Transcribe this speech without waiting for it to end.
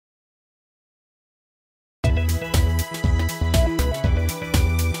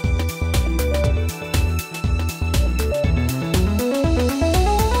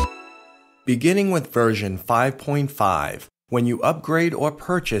Beginning with version 5.5, when you upgrade or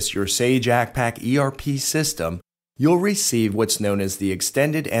purchase your Sage Accpac ERP system, you'll receive what's known as the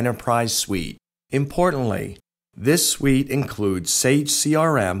Extended Enterprise Suite. Importantly, this suite includes Sage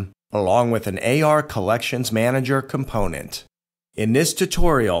CRM along with an AR Collections Manager component. In this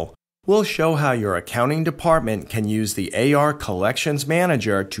tutorial, we'll show how your accounting department can use the AR Collections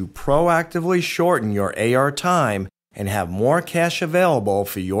Manager to proactively shorten your AR time and have more cash available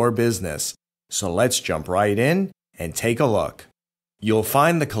for your business. So let's jump right in and take a look. You'll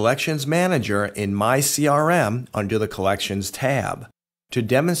find the Collections Manager in My CRM under the Collections tab. To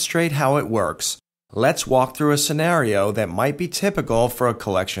demonstrate how it works, let's walk through a scenario that might be typical for a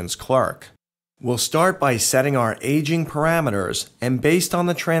collections clerk. We'll start by setting our aging parameters, and based on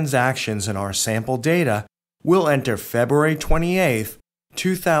the transactions in our sample data, we'll enter February 28th,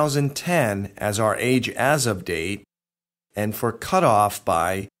 2010 as our age as of date, and for cutoff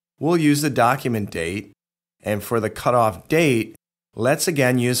by, we'll use the document date, and for the cutoff date, let's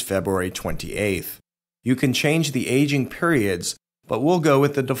again use February 28th. You can change the aging periods, but we'll go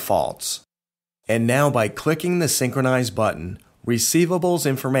with the defaults. And now by clicking the Synchronize button, receivables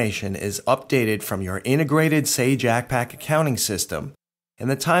information is updated from your integrated Sage Accpac accounting system,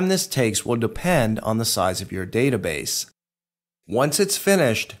 and the time this takes will depend on the size of your database. Once it's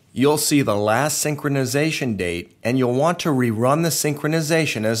finished, you'll see the last synchronization date, and you'll want to rerun the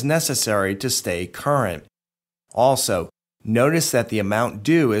synchronization as necessary to stay current. Also, notice that the amount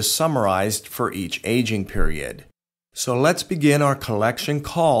due is summarized for each aging period. So let's begin our collection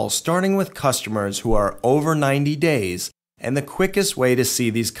call starting with customers who are over 90 days, and the quickest way to see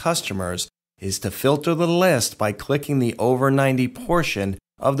these customers is to filter the list by clicking the over 90 portion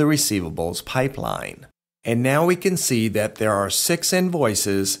of the receivables pipeline. And now we can see that there are 6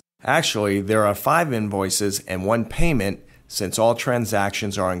 invoices. Actually, there are 5 invoices and 1 payment since all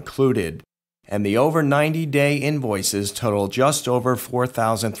transactions are included. And the over 90-day invoices total just over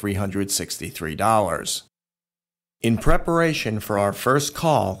 $4,363. In preparation for our first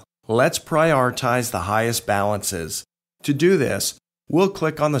call, let's prioritize the highest balances. To do this, we'll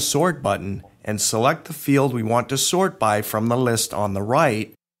click on the Sort button and select the field we want to sort by from the list on the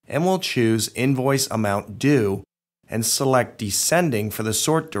right, and we'll choose Invoice Amount Due and select Descending for the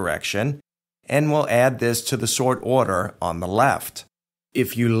sort direction, and we'll add this to the sort order on the left.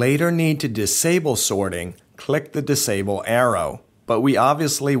 If you later need to disable sorting, click the Disable arrow, but we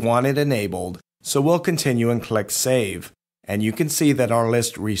obviously want it enabled, so we'll continue and click Save, and you can see that our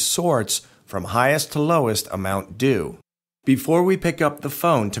list resorts from highest to lowest amount due. Before we pick up the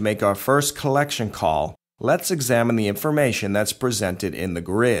phone to make our first collection call, let's examine the information that's presented in the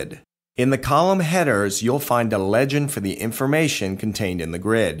grid. In the column headers, you'll find a legend for the information contained in the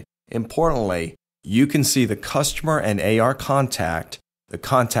grid. Importantly, you can see the customer and AR contact, the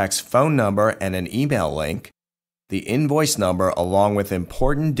contact's phone number and an email link, the invoice number along with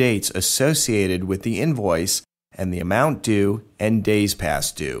important dates associated with the invoice, and the amount due and days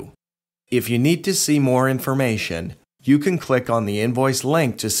past due. If you need to see more information, you can click on the invoice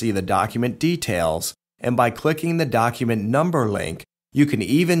link to see the document details, and by clicking the document number link, you can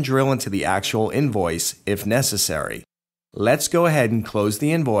even drill into the actual invoice if necessary. Let's go ahead and close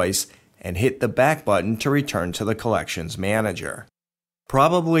the invoice and hit the back button to return to the Collections Manager.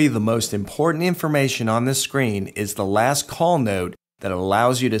 Probably the most important information on this screen is the last call note that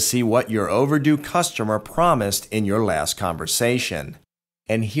allows you to see what your overdue customer promised in your last conversation.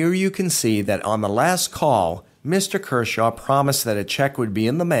 And here you can see that on the last call, Mr. Kershaw promised that a check would be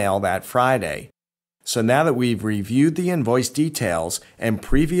in the mail that Friday. So now that we've reviewed the invoice details and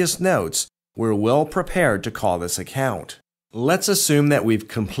previous notes, we're well prepared to call this account. Let's assume that we've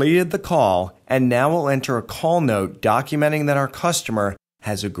completed the call, and now we'll enter a call note documenting that our customer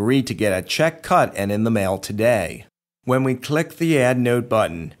has agreed to get a check cut and in the mail today. When we click the Add Note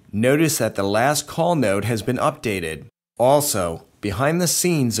button, notice that the last call note has been updated. Also, behind the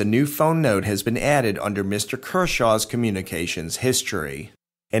scenes, a new phone note has been added under Mr. Kershaw's communications history.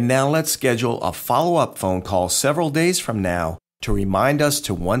 And now let's schedule a follow-up phone call several days from now to remind us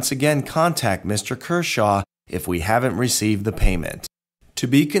to once again contact Mr. Kershaw if we haven't received the payment. To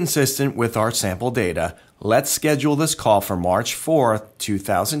be consistent with our sample data, let's schedule this call for March 4th,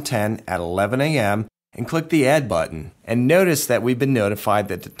 2010 at 11 a.m. and click the Add button, and notice that we've been notified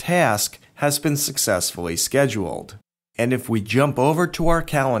that the task has been successfully scheduled. And if we jump over to our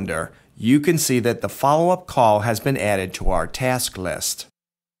calendar, you can see that the follow-up call has been added to our task list.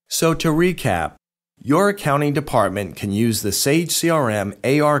 So to recap, your accounting department can use the Sage CRM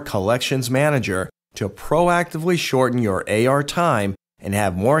AR Collections Manager to proactively shorten your AR time and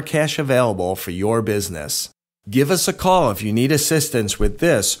have more cash available for your business. Give us a call if you need assistance with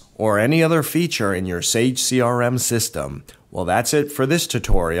this or any other feature in your Sage CRM system. Well, that's it for this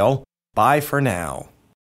tutorial. Bye for now.